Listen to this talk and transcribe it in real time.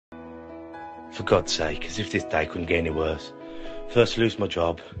For God's sake, as if this day couldn't get any worse. First I lose my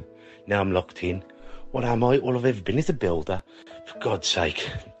job, now I'm locked in. What am I? All I've ever been is a builder. For God's sake.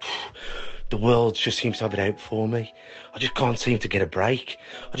 The world just seems to have it out for me. I just can't seem to get a break.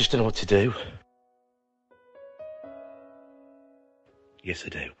 I just don't know what to do. Yes, I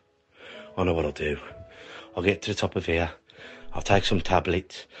do. I know what I'll do. I'll get to the top of here, I'll take some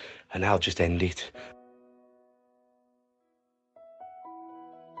tablets, and I'll just end it.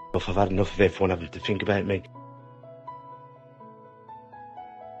 I've had enough of everyone having to think about me.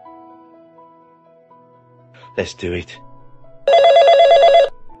 Let's do it.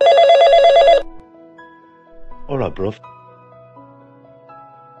 Alright, bruv.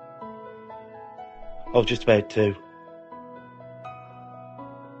 I was just about to.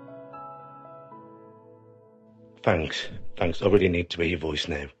 Thanks. I really need to hear your voice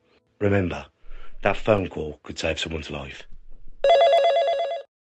now. Remember, that phone call could save someone's life.